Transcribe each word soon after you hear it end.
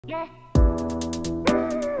The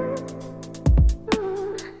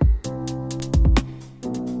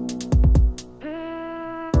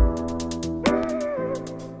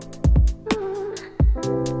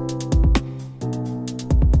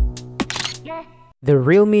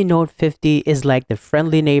Realme Note 50 is like the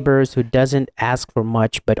friendly neighbors who doesn't ask for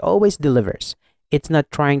much but always delivers. It's not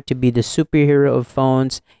trying to be the superhero of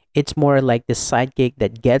phones, it's more like the sidekick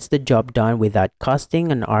that gets the job done without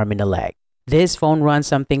costing an arm and a leg. This phone runs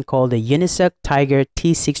something called the Unisoc Tiger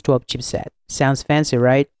T612 chipset. Sounds fancy,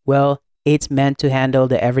 right? Well, it's meant to handle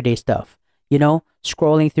the everyday stuff. You know,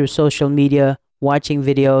 scrolling through social media, watching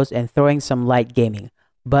videos, and throwing some light gaming.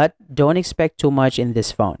 But don't expect too much in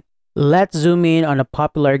this phone. Let's zoom in on a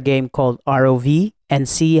popular game called ROV and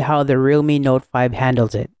see how the Realme Note 5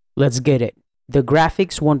 handles it. Let's get it. The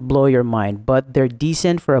graphics won't blow your mind, but they're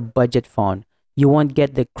decent for a budget phone. You won't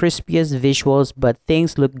get the crispiest visuals, but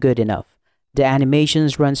things look good enough. The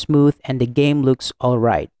animations run smooth and the game looks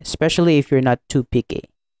alright, especially if you're not too picky.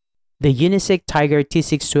 The Unisoc Tiger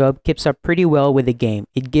T612 keeps up pretty well with the game.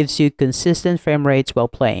 It gives you consistent frame rates while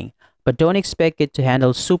playing, but don't expect it to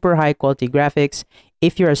handle super high quality graphics.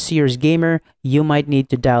 If you're a serious gamer, you might need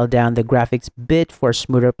to dial down the graphics bit for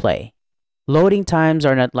smoother play. Loading times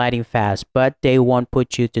are not lightning fast, but they won't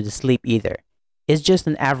put you to the sleep either. It's just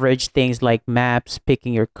an average things like maps,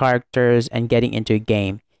 picking your characters, and getting into a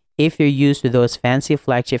game. If you're used to those fancy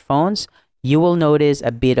flagship phones, you will notice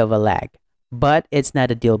a bit of a lag, but it's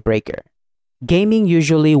not a deal breaker. Gaming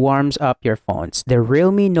usually warms up your phones. The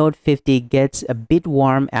Realme Note 50 gets a bit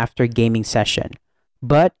warm after gaming session,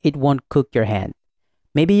 but it won't cook your hand.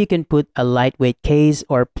 Maybe you can put a lightweight case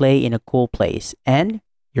or play in a cool place, and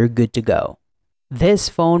you're good to go. This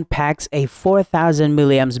phone packs a 4000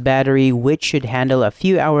 mAh battery, which should handle a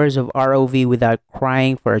few hours of ROV without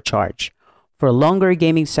crying for a charge. For a longer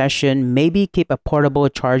gaming session, maybe keep a portable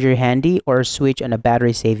charger handy or switch on a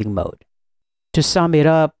battery saving mode. To sum it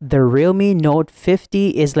up, the Realme Note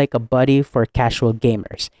 50 is like a buddy for casual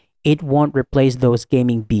gamers. It won't replace those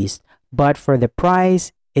gaming beasts, but for the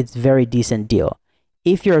price, it's very decent deal.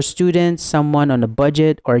 If you're a student, someone on a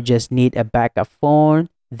budget, or just need a backup phone,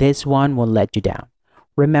 this one won't let you down.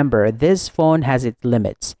 Remember, this phone has its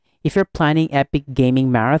limits. If you're planning epic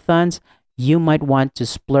gaming marathons, you might want to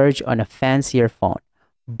splurge on a fancier phone.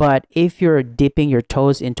 But if you're dipping your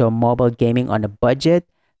toes into a mobile gaming on a budget,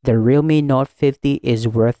 the Realme Note 50 is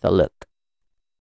worth a look.